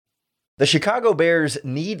The Chicago Bears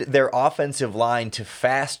need their offensive line to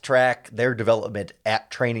fast track their development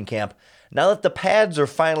at training camp now that the pads are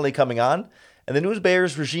finally coming on and the new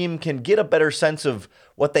Bears regime can get a better sense of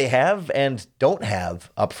what they have and don't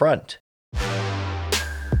have up front.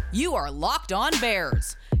 You are Locked On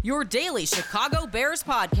Bears, your daily Chicago Bears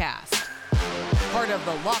podcast. Part of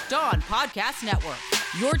the Locked On Podcast Network,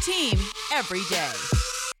 your team every day.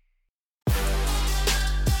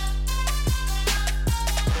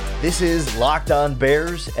 This is Locked On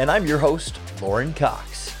Bears, and I'm your host, Lauren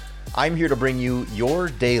Cox. I'm here to bring you your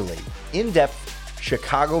daily, in-depth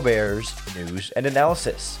Chicago Bears news and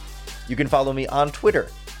analysis. You can follow me on Twitter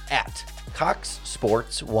at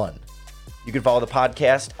CoxSports1. You can follow the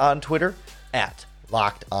podcast on Twitter at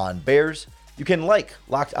Locked On Bears. You can like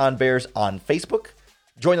Locked On Bears on Facebook.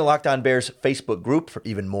 Join the Locked On Bears Facebook group for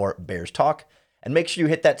even more Bears talk. And make sure you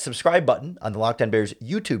hit that subscribe button on the Locked On Bears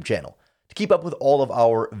YouTube channel to keep up with all of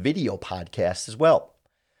our video podcasts as well.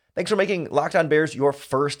 Thanks for making Locked On Bears your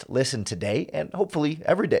first listen today and hopefully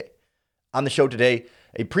every day. On the show today,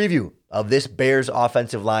 a preview of this Bears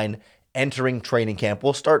offensive line entering training camp.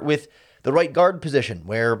 We'll start with the right guard position,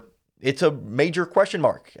 where it's a major question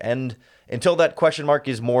mark. And until that question mark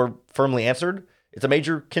is more firmly answered, it's a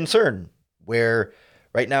major concern, where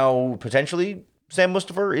right now, potentially, Sam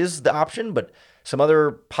Mustipher is the option, but some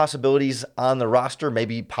other possibilities on the roster,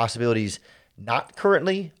 maybe possibilities not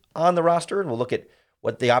currently on the roster, and we'll look at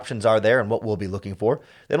what the options are there and what we'll be looking for.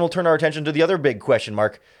 Then we'll turn our attention to the other big question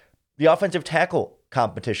mark. The offensive tackle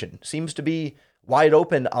competition seems to be wide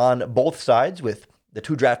open on both sides, with the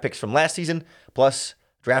 2 draft picks from last season, plus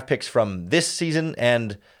draft picks from this season,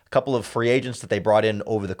 and a couple of free agents that they brought in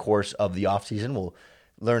over the course of the offseason. We'll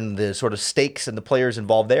learn the sort of stakes and the players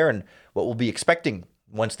involved there and what we'll be expecting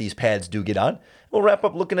once these pads do get on. We'll wrap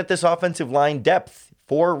up looking at this offensive line depth.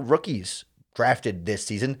 4 rookies drafted this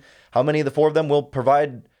season. How many of the 4 of them will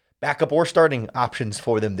provide backup or starting options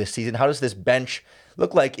for them this season? How does this bench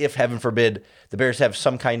look like if, heaven forbid, the Bears have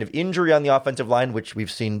some kind of injury on the offensive line, which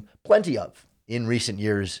we've seen plenty of in recent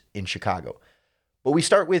years in Chicago? But we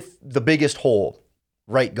start with the biggest hole,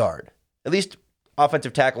 right guard. At least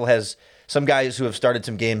offensive tackle has some guys who have started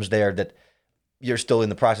some games there that you're still in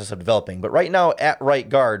the process of developing. But right now at right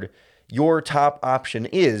guard, your top option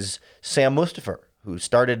is Sam Mustipher, who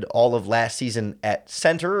started all of last season at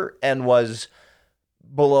center and was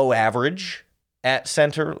below average at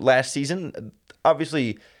center last season.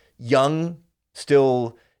 Obviously young,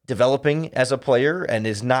 still developing as a player, and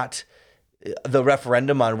is not the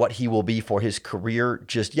referendum on what he will be for his career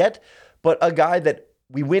just yet, but a guy that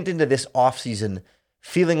we went into this offseason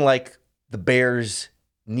feeling like the Bears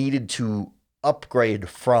needed to upgrade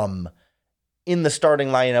from in the starting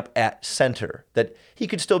lineup at center, that he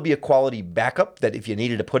could still be a quality backup, that if you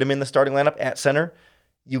needed to put him in the starting lineup at center,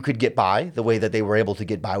 you could get by the way that they were able to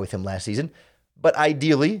get by with him last season. But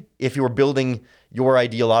ideally, if you were building your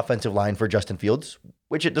ideal offensive line for Justin Fields,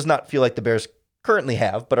 which it does not feel like the Bears currently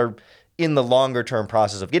have, but are in the longer term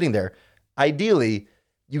process of getting there, ideally,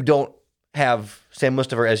 you don't have Sam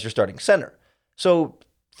Mustipher as your starting center. So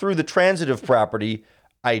through the transitive property,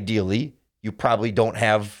 ideally, you probably don't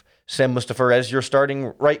have Sam Mustipher as your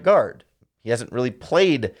starting right guard. He hasn't really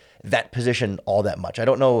played that position all that much. I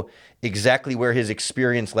don't know exactly where his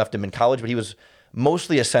experience left him in college, but he was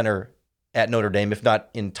mostly a center at Notre Dame, if not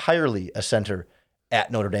entirely a center at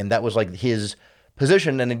Notre Dame. That was like his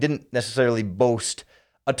position, and it didn't necessarily boast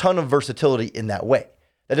a ton of versatility in that way.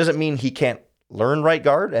 That doesn't mean he can't learn right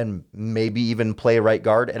guard and maybe even play right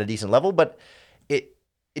guard at a decent level, but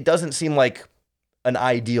it doesn't seem like an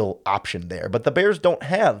ideal option there. But the Bears don't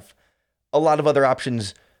have a lot of other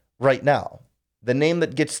options right now. The name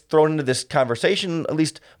that gets thrown into this conversation, at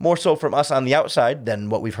least more so from us on the outside than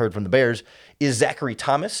what we've heard from the Bears, is Zachary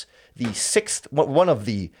Thomas, one of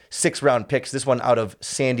the 6th-round picks, this one out of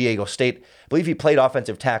San Diego State. I believe he played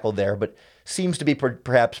offensive tackle there, but seems to be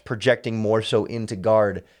perhaps projecting more so into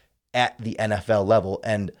guard at the NFL level.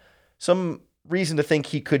 And some reason to think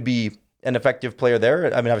he could be an effective player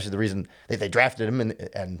there. I mean, obviously the reason that they drafted him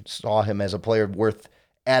and saw him as a player worth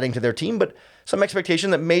adding to their team, but some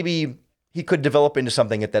expectation that maybe he could develop into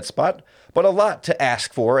something at that spot. But a lot to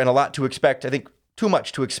ask for and a lot to expect. I think too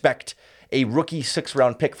much to expect a rookie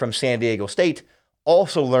 6th-round pick from San Diego State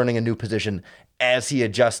also learning a new position as he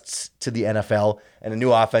adjusts to the NFL and a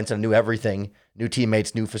new offense and a new everything, new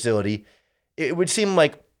teammates, new facility. It would seem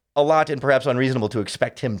like a lot and perhaps unreasonable to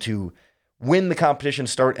expect him to win the competition,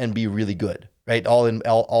 start, and be really good, right? All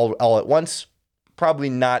at once. Probably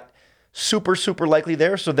not super likely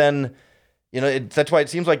there. So then, that's why it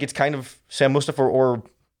seems like it's kind of Sam Mustipher or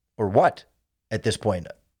what at this point.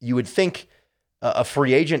 You would think a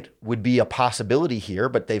free agent would be a possibility here,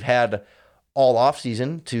 but they've had all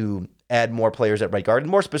offseason to add more players at right guard.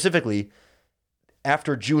 And more specifically,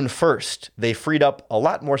 after June 1st, they freed up a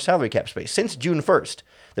lot more salary cap space. Since June 1st,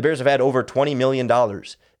 the Bears have had over $20 million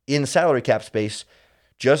in salary cap space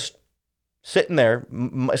just sitting there,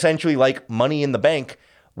 essentially like money in the bank,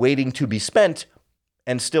 waiting to be spent,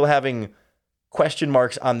 and still having question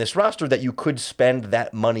marks on this roster that you could spend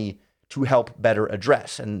that money to help better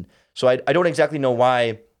address. And so I don't exactly know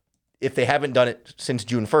why, if they haven't done it since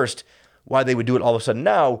June 1st, why they would do it all of a sudden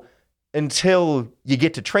now, until you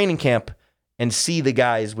get to training camp and see the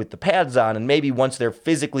guys with the pads on, and maybe once they're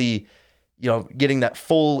physically, getting that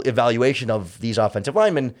full evaluation of these offensive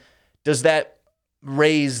linemen, does that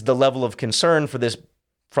raise the level of concern for this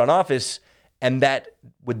front office, and that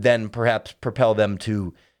would then perhaps propel them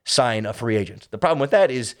to sign a free agent. The problem with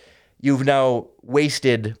that is you've now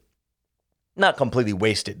wasted, not completely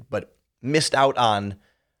wasted, but missed out on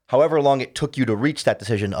however long it took you to reach that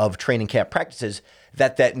decision of training camp practices,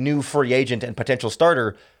 that new free agent and potential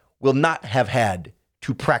starter will not have had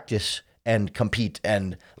to practice and compete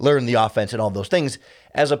and learn the offense and all those things,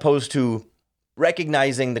 as opposed to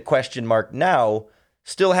recognizing the question mark now,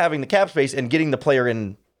 still having the cap space and getting the player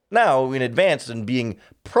in now in advance and being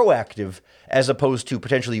proactive as opposed to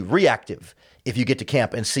potentially reactive if you get to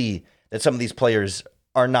camp and see that some of these players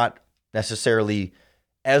are not necessarily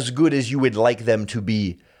as good as you would like them to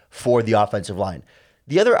be for the offensive line.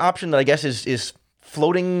 The other option that I guess is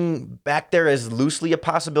floating back there as loosely a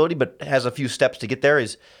possibility, but has a few steps to get there,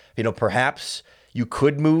 is, perhaps you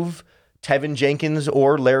could move Tevin Jenkins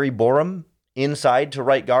or Larry Borom inside to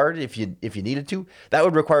right guard if you needed to. That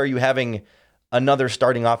would require you having another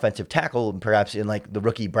starting offensive tackle, perhaps in like the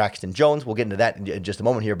rookie Braxton Jones. We'll get into that in just a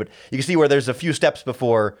moment here, but you can see where there's a few steps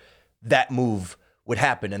before that move would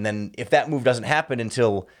happen. And then if that move doesn't happen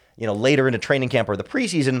until, later into training camp or the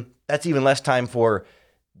preseason, that's even less time for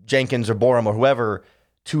Jenkins or Borom or whoever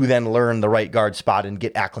to then learn the right guard spot and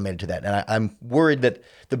get acclimated to that. And I'm worried that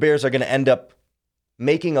the Bears are going to end up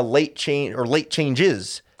making a late change or late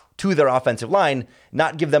changes to their offensive line,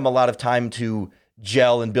 not give them a lot of time to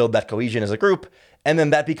gel and build that cohesion as a group. And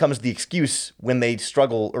then that becomes the excuse when they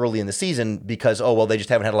struggle early in the season because, they just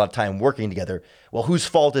haven't had a lot of time working together. Well, whose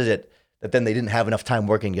fault is it that then they didn't have enough time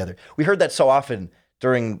working together? We heard that so often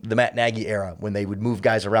during the Matt Nagy era when they would move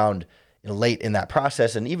guys around late in that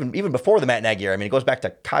process. And even before the Matt Nagy era, it goes back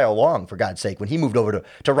to Kyle Long, for God's sake, when he moved over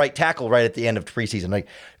to right tackle right at the end of preseason. Like,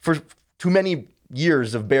 for too many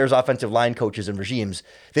years of Bears offensive line coaches and regimes,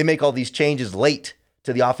 they make all these changes late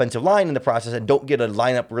to the offensive line in the process and don't get a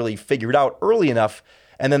lineup really figured out early enough.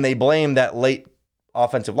 And then they blame that late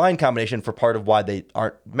offensive line combination for part of why they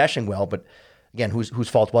aren't meshing well. But again, whose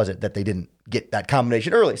fault was it that they didn't get that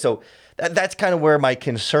combination early? So that's kind of where my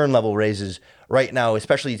concern level raises right now,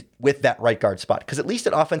 especially with that right guard spot. Because at least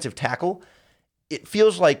at offensive tackle, it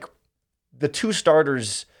feels like the two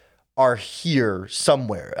starters are here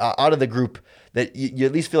somewhere out of the group, that you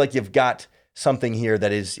at least feel like you've got something here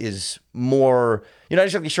that is more, you're not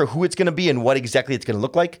exactly sure who it's going to be and what exactly it's going to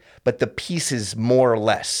look like, but the pieces more or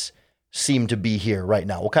less seem to be here right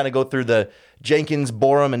now. We'll kind of go through the Jenkins,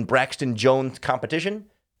 Borom, and Braxton Jones competition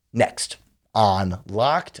next on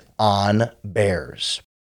Locked On Bears.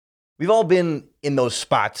 We've all been in those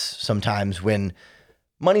spots sometimes when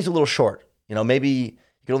money's a little short. Maybe you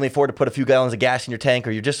can only afford to put a few gallons of gas in your tank,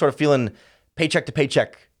 or you're just sort of feeling paycheck to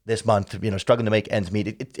paycheck this month, struggling to make ends meet.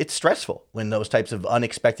 It's stressful when those types of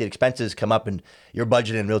unexpected expenses come up and you're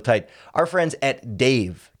budgeting real tight. Our friends at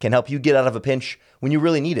Dave can help you get out of a pinch when you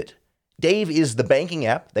really need it. Dave is the banking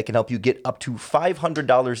app that can help you get up to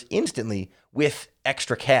 $500 instantly with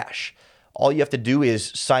extra cash. All you have to do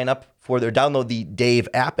is sign up for their download the Dave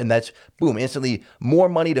app, and that's, boom, instantly more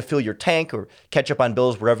money to fill your tank or catch up on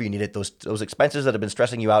bills wherever you need it. Those expenses that have been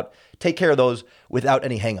stressing you out, take care of those without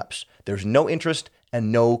any hangups. There's no interest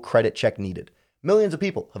and no credit check needed. Millions of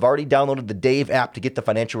people have already downloaded the Dave app to get the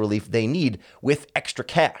financial relief they need with extra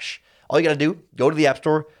cash. All you got to do, go to the App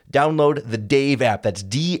Store, download the Dave app. That's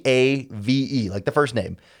D-A-V-E, like the first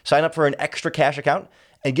name. Sign up for an extra cash account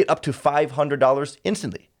and get up to $500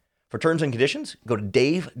 instantly. For terms and conditions, go to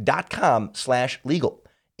dave.com/legal.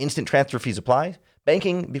 Instant transfer fees apply.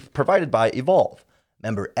 Banking provided by Evolve.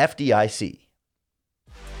 Member FDIC.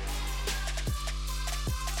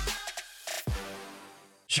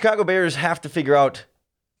 Chicago Bears have to figure out,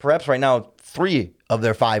 perhaps right now, 3 of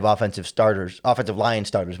their 5 offensive line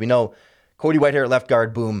starters. We know Cody Whitehair at left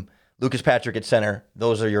guard, boom. Lucas Patrick at center.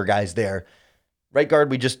 Those are your guys there. Right guard,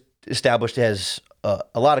 we just established, has a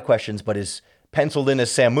lot of questions, but is penciled in as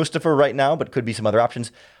Sam Mustipher right now, but could be some other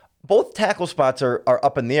options. both tackle spots are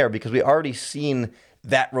up in the air because we already seen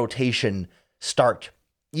that rotation start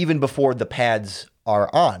even before the pads are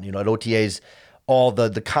on. At OTAs, all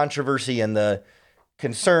the controversy and the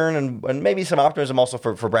concern and maybe some optimism also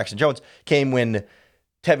for Braxton Jones came when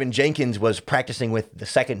Tevin Jenkins was practicing with the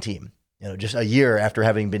second team, just a year after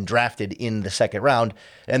having been drafted in the second round.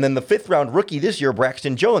 And then the 5th round rookie this year,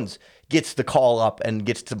 Braxton Jones, gets the call up and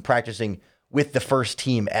gets to practicing with the first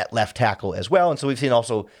team at left tackle as well. And so we've seen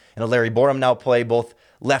also Larry Borom now play both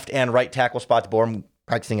left and right tackle spots, Borom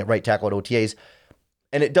practicing at right tackle at OTAs.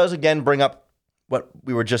 And it does again bring up what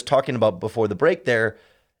we were just talking about before the break there,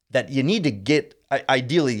 that you need to get,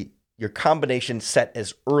 ideally, your combination set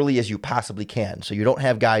as early as you possibly can. So you don't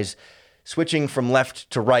have guys switching from left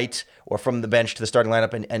to right or from the bench to the starting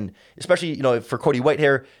lineup. And especially, for Cody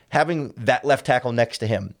Whitehair, having that left tackle next to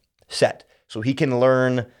him set so he can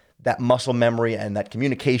learn that muscle memory and that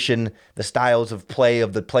communication, the styles of play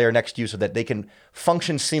of the player next to you so that they can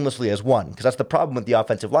function seamlessly as one. Because that's the problem with the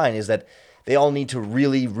offensive line, is that they all need to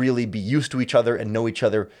really, really be used to each other and know each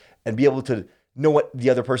other and be able to know what the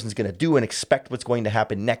other person's going to do and expect what's going to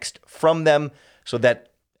happen next from them so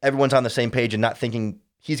that everyone's on the same page and not thinking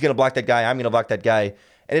he's going to block that guy, I'm going to block that guy.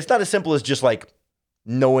 And it's not as simple as just like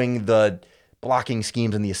knowing the blocking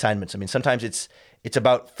schemes and the assignments. I mean, sometimes it's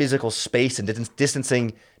about physical space and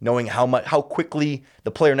distancing, knowing how quickly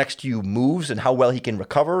the player next to you moves and how well he can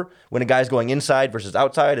recover when a guy's going inside versus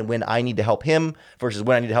outside, and when I need to help him versus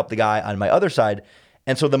when I need to help the guy on my other side.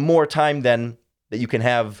 And so the more time then that you can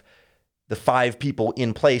have the 5 people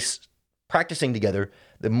in place practicing together,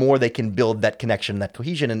 the more they can build that connection, that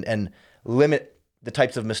cohesion, and limit the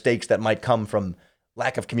types of mistakes that might come from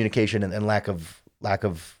lack of communication and lack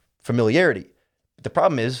of familiarity. But the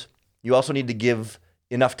problem is you also need to give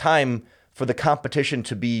enough time for the competition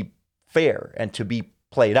to be fair and to be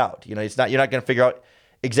played out. You're not going to figure out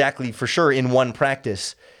exactly for sure in one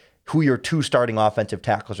practice who your 2 starting offensive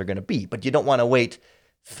tackles are going to be, but you don't want to wait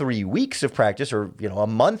 3 weeks of practice or a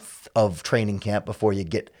month of training camp before you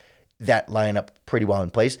get that lineup pretty well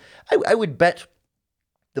in place. I would bet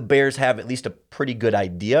the Bears have at least a pretty good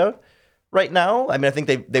idea right now. I mean, I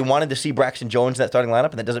think they wanted to see Braxton Jones in that starting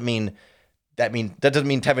lineup, and that doesn't mean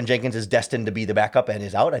Tevin Jenkins is destined to be the backup and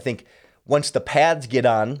is out. I think once the pads get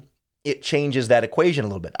on, it changes that equation a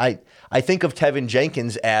little bit. I think of Tevin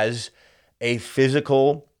Jenkins as a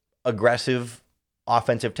physical, aggressive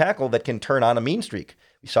offensive tackle that can turn on a mean streak.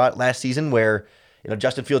 We saw it last season where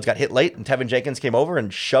Justin Fields got hit late and Tevin Jenkins came over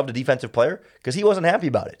and shoved a defensive player because he wasn't happy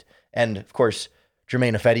about it. And of course,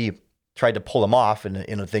 Jermaine Ifedi tried to pull him off in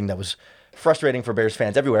a thing that was frustrating for Bears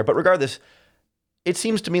fans everywhere. But regardless, it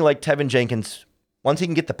seems to me like Tevin Jenkins, once he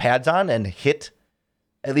can get the pads on and hit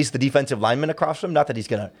at least the defensive lineman across from him, not that he's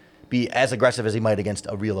going to be as aggressive as he might against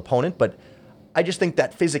a real opponent, but I just think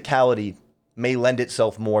that physicality may lend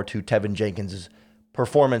itself more to Tevin Jenkins'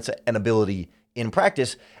 performance and ability in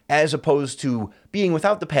practice, as opposed to being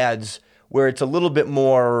without the pads where it's a little bit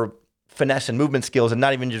more finesse and movement skills and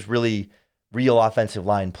not even just really real offensive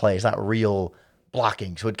line play. It's not real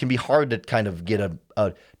blocking. So it can be hard to kind of get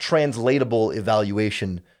a translatable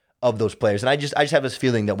evaluation of those players. And I just have this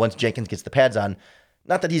feeling that once Jenkins gets the pads on,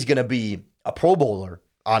 not that he's going to be a Pro Bowler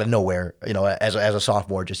out of nowhere, as a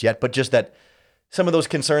sophomore just yet, but just that some of those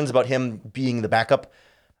concerns about him being the backup,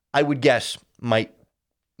 I would guess might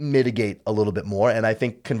mitigate a little bit more. And I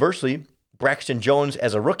think conversely, Braxton Jones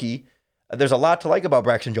as a rookie, there's a lot to like about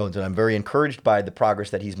Braxton Jones, and I'm very encouraged by the progress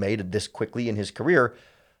that he's made this quickly in his career.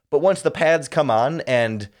 But once the pads come on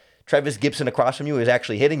and Travis Gibson across from you is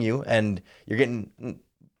actually hitting you and you're getting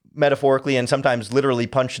metaphorically and sometimes literally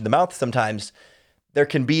punched in the mouth sometimes, there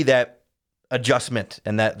can be that adjustment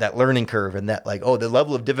and that learning curve and that the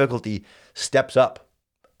level of difficulty steps up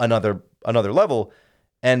another level.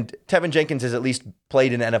 And Tevin Jenkins has at least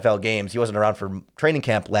played in NFL games. He wasn't around for training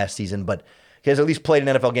camp last season, but he has at least played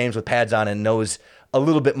in NFL games with pads on and knows a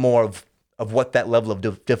little bit more of what that level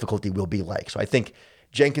of difficulty will be like. So I think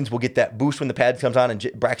Jenkins will get that boost when the pads comes on,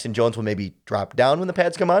 and Braxton Jones will maybe drop down when the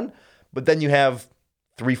pads come on. But then you have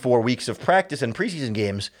 3-4 weeks of practice and preseason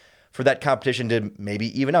games for that competition to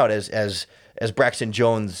maybe even out as Braxton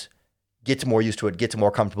Jones gets more used to it, gets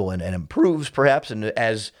more comfortable, and improves perhaps, and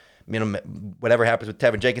as whatever happens with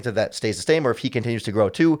Tevin Jenkins, if that stays the same or if he continues to grow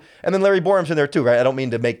too. And then Larry Borum's in there too, right? I don't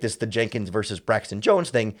mean to make this the Jenkins versus Braxton Jones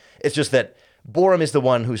thing. It's just that Borum is the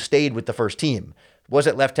one who stayed with the first team, was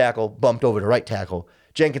at left tackle, bumped over to right tackle.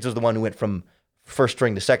 Jenkins was the one who went from first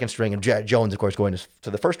string to second string, and Jones, of course, going to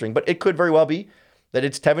the first string. But it could very well be that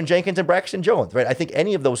it's Tevin Jenkins and Braxton Jones, right? I think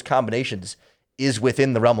any of those combinations is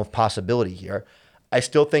within the realm of possibility here. I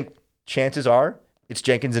still think chances are it's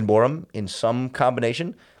Jenkins and Borum in some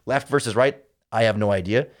combination. Left versus right, I have no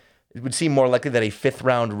idea. It would seem more likely that a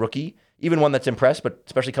 5th-round rookie, even one that's impressed, but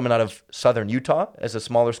especially coming out of Southern Utah as a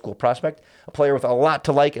smaller school prospect, a player with a lot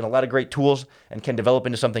to like and a lot of great tools and can develop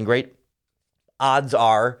into something great, odds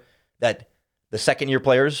are that the second-year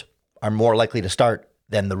players are more likely to start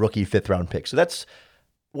than the rookie 5th-round pick. So that's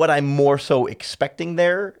what I'm more so expecting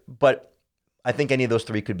there, but I think any of those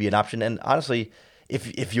 3 could be an option. And honestly,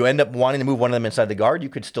 if you end up wanting to move one of them inside the guard, you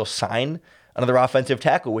could still sign another offensive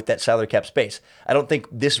tackle with that salary cap space. I don't think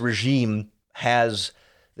this regime has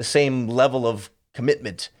the same level of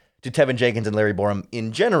commitment to Tevin Jenkins and Larry Borom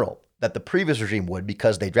in general that the previous regime would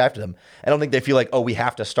because they drafted them. I don't think they feel like, oh, we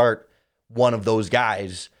have to start one of those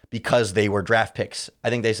guys because they were draft picks. I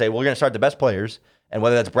think they say, well, we're going to start the best players, and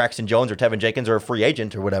whether that's Braxton Jones or Tevin Jenkins or a free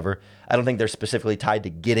agent or whatever, I don't think they're specifically tied to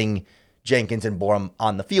getting Jenkins and Borom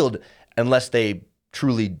on the field unless they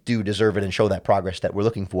truly do deserve it and show that progress that we're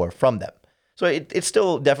looking for from them. So it's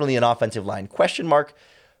still definitely an offensive line question mark,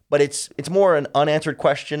 but it's more an unanswered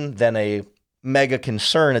question than a mega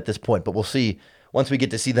concern at this point. But we'll see once we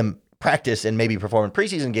get to see them practice and maybe perform in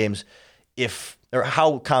preseason games if or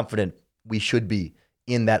how confident we should be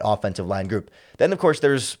in that offensive line group. Then, of course,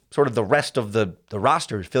 there's sort of the rest of the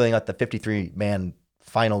roster filling out the 53-man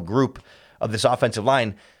final group of this offensive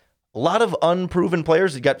line. A lot of unproven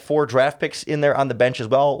players. You got 4 draft picks in there on the bench as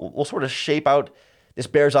well. We'll sort of shape out this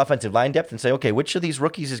Bears offensive line depth and say, okay, which of these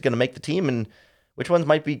rookies is going to make the team and which ones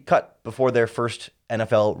might be cut before their first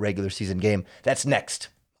NFL regular season game. That's next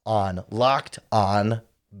on Locked On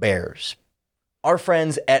Bears. Our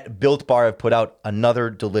friends at Built Bar have put out another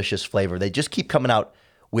delicious flavor. They just keep coming out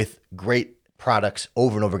with great products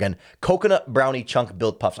over and over again. Coconut Brownie Chunk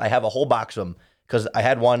Built Puffs. I have a whole box of them because I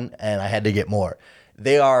had one and I had to get more.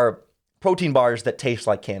 They are protein bars that taste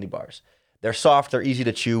like candy bars. They're soft, they're easy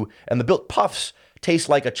to chew, and the Built Puffs taste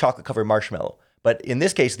like a chocolate-covered marshmallow. But in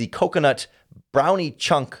this case, the Coconut Brownie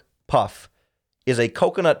Chunk Puff is a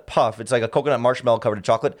coconut puff. It's like a coconut marshmallow covered in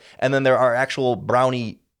chocolate, and then there are actual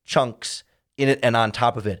brownie chunks in it and on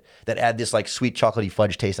top of it that add this like sweet chocolatey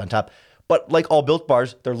fudge taste on top. But like all Built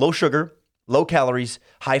bars, they're low sugar, low calories,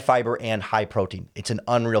 high fiber, and high protein. It's an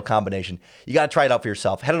unreal combination. You got to try it out for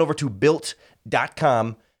yourself. Head on over to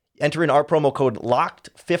Built.com, enter in our promo code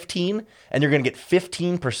LOCKED15, and you're going to get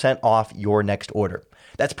 15% off your next order.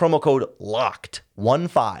 That's promo code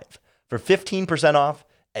LOCKED15 for 15% off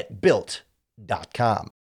at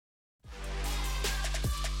Built.com.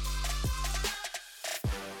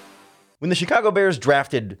 When the Chicago Bears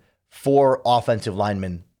drafted 4 offensive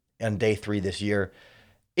linemen on day 3 this year,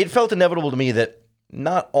 it felt inevitable to me that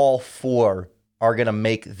not all 4 are going to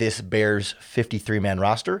make this Bears 53-man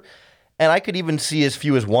roster. And I could even see as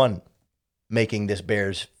few as 1 making this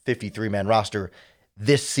Bears 53-man roster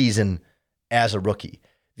this season as a rookie.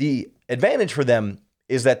 The advantage for them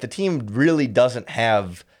is that the team really doesn't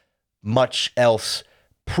have much else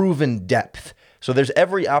proven depth. So there's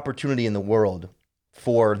every opportunity in the world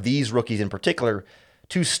for these rookies in particular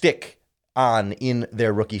to stick on in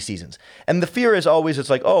their rookie seasons. And the fear is always, it's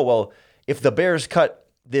like, oh, well, if the Bears cut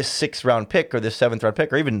this 6th-round pick or this 7th-round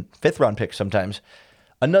pick or even 5th-round pick sometimes,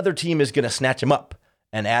 another team is going to snatch them up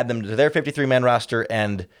and add them to their 53-man roster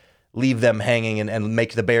and leave them hanging and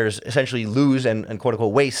make the Bears essentially lose and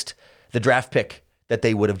quote-unquote waste the draft pick that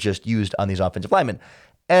they would have just used on these offensive linemen.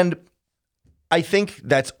 And I think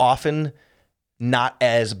that's often not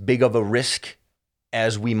as big of a risk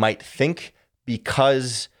as we might think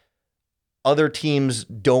because other teams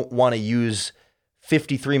don't want to use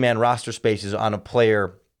 53-man roster spaces on a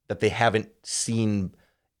player that they haven't seen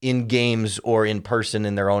in games or in person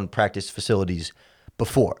in their own practice facilities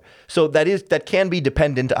before. So that can be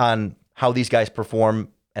dependent on how these guys perform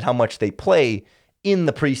and how much they play in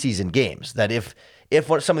the preseason games. That if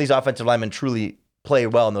some of these offensive linemen truly play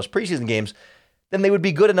well in those preseason games, then they would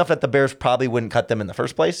be good enough that the Bears probably wouldn't cut them in the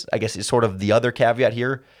first place. I guess is sort of the other caveat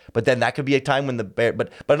here. But then that could be a time when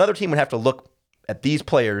but another team would have to look at these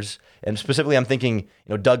players, and specifically I'm thinking,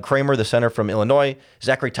 Doug Kramer, the center from Illinois,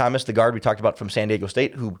 Zachary Thomas, the guard we talked about from San Diego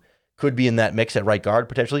State, who could be in that mix at right guard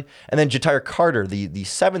potentially, and then Ja'Tyre Carter, the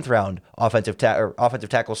 7th-round offensive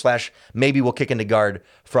tackle / maybe we'll kick into guard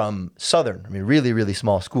from Southern. I mean, really, really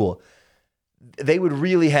small school. They would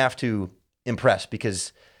really have to impress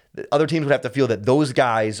because the other teams would have to feel that those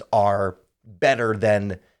guys are better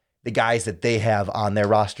than the guys that they have on their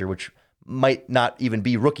roster, which might not even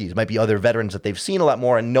be rookies. It might be other veterans that they've seen a lot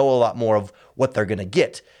more and know a lot more of what they're going to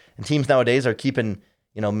get. And teams nowadays are keeping,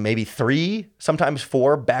 maybe 3, sometimes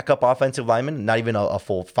 4 backup offensive linemen, not even a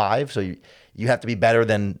full 5. So you have to be better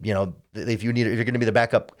than, if you're going to be the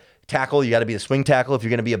backup tackle, you got to be the swing tackle. If you're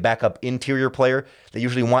going to be a backup interior player, they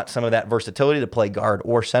usually want some of that versatility to play guard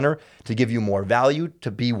or center to give you more value,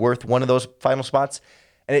 to be worth one of those final spots.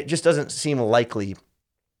 And it just doesn't seem likely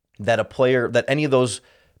that any of those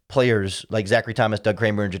players like Zachary Thomas, Doug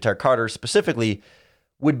Kramer, and Ja'Tyre Carter specifically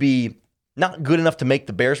would be not good enough to make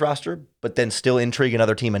the Bears roster, but then still intrigue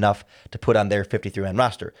another team enough to put on their 53-man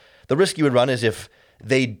roster. The risk you would run is if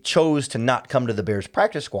they chose to not come to the Bears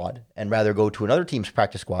practice squad and rather go to another team's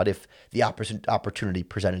practice squad if the opportunity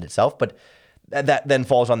presented itself. But that then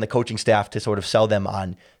falls on the coaching staff to sort of sell them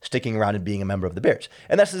on sticking around and being a member of the Bears.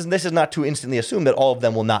 And this is not to instantly assume that all of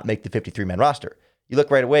them will not make the 53-man roster. You look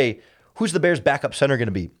right away, who's the Bears' backup center going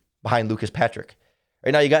to be behind Lucas Patrick?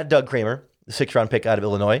 Right now you got Doug Kramer, the 6th-round pick out of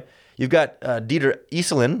Illinois. You've got Dieter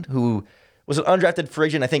Easelin, who was an undrafted free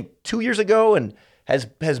agent, I think, 2 years ago, and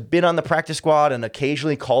has been on the practice squad and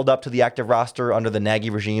occasionally called up to the active roster under the Nagy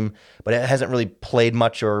regime, but it hasn't really played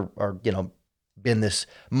much or been this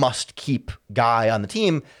must-keep guy on the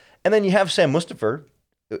team. And then you have Sam Mustipher.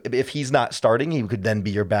 If he's not starting, he could then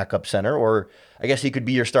be your backup center, or I guess he could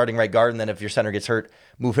be your starting right guard, and then if your center gets hurt,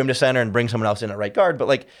 move him to center and bring someone else in at right guard.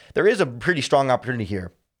 But there is a pretty strong opportunity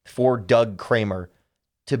here for Doug Kramer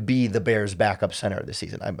to be the Bears' backup center this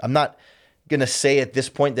season. I'm not going to say at this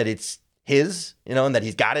point that it's his, and that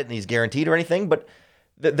he's got it and he's guaranteed or anything, but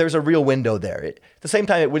there's a real window there. At the same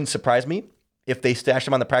time, it wouldn't surprise me if they stash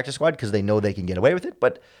him on the practice squad because they know they can get away with it,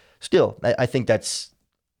 but still, I think that's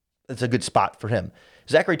a good spot for him.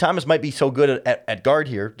 Zachary Thomas might be so good at guard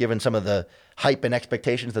here, given some of the hype and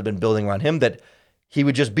expectations that have been building around him, that he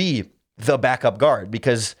would just be the backup guard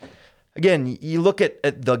because, again, you look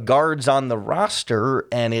at the guards on the roster,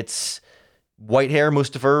 and it's Whitehair,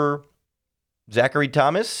 Mustipher, Zachary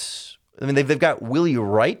Thomas. I mean, they've got Willie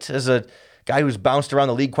Wright as a guy who's bounced around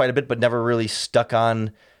the league quite a bit, but never really stuck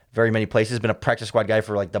on very many places. Been a practice squad guy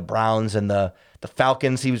for the Browns and the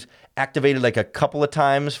Falcons. He was activated a couple of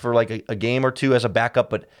times for a game or two as a backup,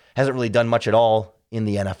 but hasn't really done much at all in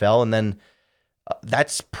the NFL. And then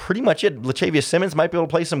that's pretty much it. Latavius Simmons might be able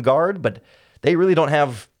to play some guard, but they really don't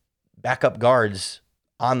have backup guards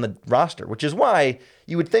on the roster, which is why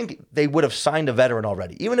you would think they would have signed a veteran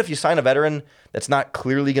already. Even if you sign a veteran that's not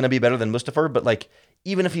clearly going to be better than Mustipher, but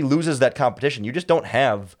even if he loses that competition, you just don't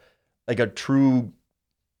have a true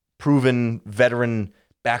proven veteran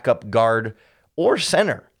backup guard or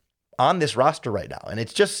center on this roster right now. And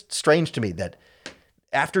it's just strange to me that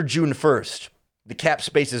after June 1st, the cap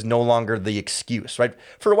space is no longer the excuse, right?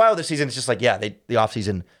 For a while this season, it's just the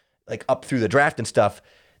offseason, up through the draft and stuff,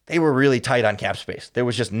 they were really tight on cap space. There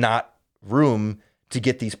was just not room to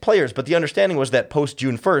get these players. But the understanding was that post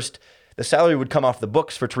June 1st, the salary would come off the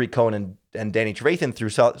books for Tariq Cohen and Danny Trevathan through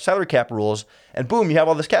salary cap rules. And boom, you have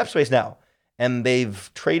all this cap space now. And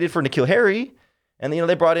they've traded for N'Keal Harry. And,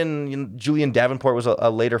 they brought in Julian Davenport was a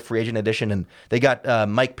later free agent addition. And they got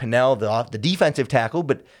Mike Pennell, the defensive tackle.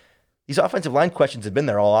 But these offensive line questions have been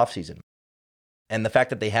there all offseason. And the fact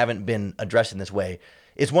that they haven't been addressed in this way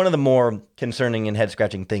is one of the more concerning and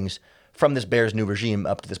head-scratching things from this Bears new regime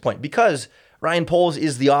up to this point. Because Ryan Poles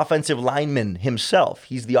is the offensive lineman himself.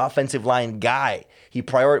 He's the offensive line guy.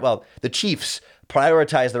 The Chiefs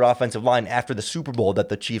prioritized their offensive line after the Super Bowl that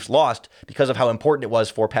the Chiefs lost because of how important it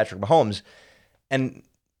was for Patrick Mahomes. And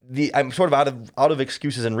I'm sort of out of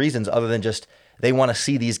excuses and reasons other than just they want to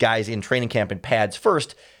see these guys in training camp in pads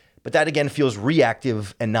first. But that, again, feels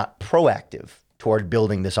reactive and not proactive toward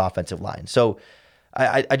building this offensive line. So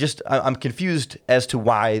I'm confused as to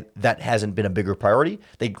why that hasn't been a bigger priority.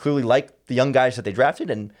 They clearly like the young guys that they drafted,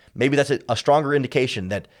 and maybe that's a stronger indication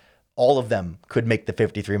that all of them could make the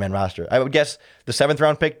 53-man roster. I would guess the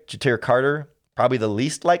 7th-round pick, Ja'Tyre Carter, probably the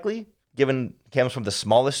least likely, given he comes from the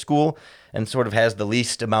smallest school and sort of has the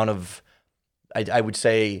least amount of, I would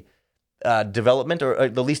say, development or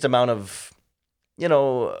the least amount of,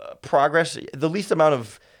 progress, the least amount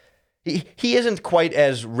of. He isn't quite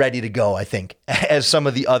as ready to go, I think, as some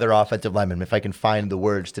of the other offensive linemen, if I can find the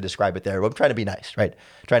words to describe it there. But I'm trying to be nice, right?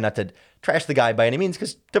 Trying not to trash the guy by any means,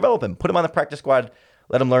 because develop him, put him on the practice squad,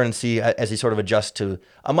 let him learn and see as he sort of adjusts to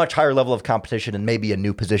a much higher level of competition and maybe a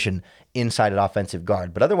new position inside an offensive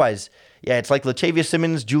guard. But otherwise, yeah, it's like Latavius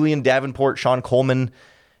Simmons, Julian Davenport, Sean Coleman,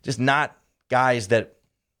 just not guys that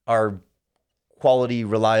are quality,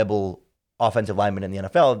 reliable offensive linemen in the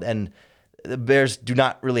NFL. And the Bears do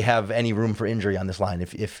not really have any room for injury on this line.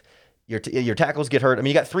 If your tackles get hurt, I mean,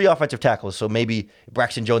 you got 3 offensive tackles, so maybe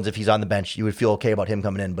Braxton Jones, if he's on the bench, you would feel okay about him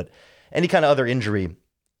coming in. But any kind of other injury,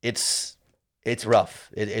 it's rough.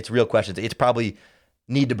 It's real questions. It's probably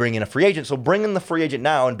need to bring in a free agent. So bring in the free agent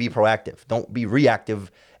now and be proactive. Don't be reactive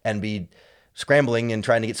and be scrambling and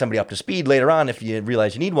trying to get somebody up to speed later on if you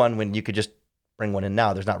realize you need one, when you could just bring one in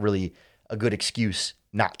now. There's not really a good excuse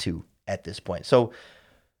not to at this point. So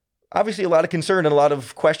obviously a lot of concern and a lot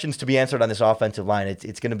of questions to be answered on this offensive line.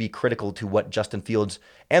 It's going to be critical to what Justin Fields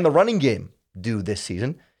and the running game do this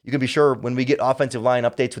season. You can be sure when we get offensive line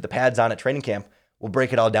updates with the pads on at training camp, we'll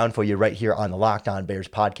break it all down for you right here on the Locked On Bears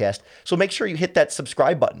podcast. So make sure you hit that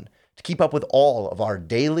subscribe button to keep up with all of our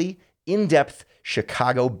daily, in-depth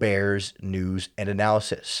Chicago Bears news and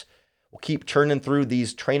analysis. We'll keep churning through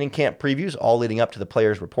these training camp previews, all leading up to the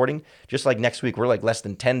players reporting. Just like next week, we're like less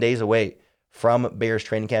than 10 days away from Bears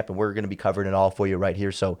training camp, and we're going to be covering it all for you right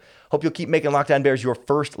here. So hope you'll keep making Locked On Bears your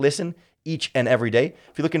first listen each and every day.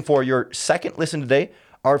 If you're looking for your second listen today,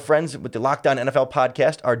 our friends with the Locked On NFL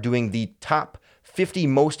podcast are doing the top 50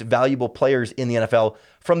 most valuable players in the NFL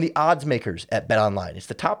from the odds makers at BetOnline. It's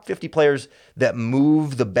the top 50 players that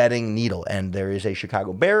move the betting needle, and there is a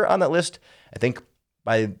Chicago Bear on that list. I think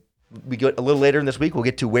we get a little later in this week, we'll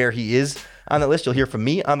get to where he is on the list. You'll hear from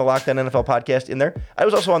me on the Locked On NFL podcast in there. I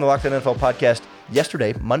was also on the Locked On NFL podcast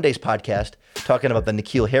yesterday, Monday's podcast, talking about the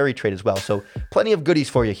N'Keal Harry trade as well. So plenty of goodies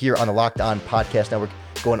for you here on the Locked On Podcast Network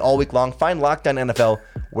going all week long. Find Locked On NFL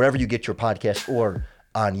wherever you get your podcast or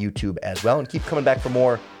on YouTube as well. And keep coming back for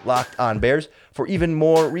more Locked On Bears for even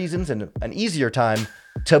more reasons and an easier time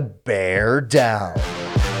to bear down.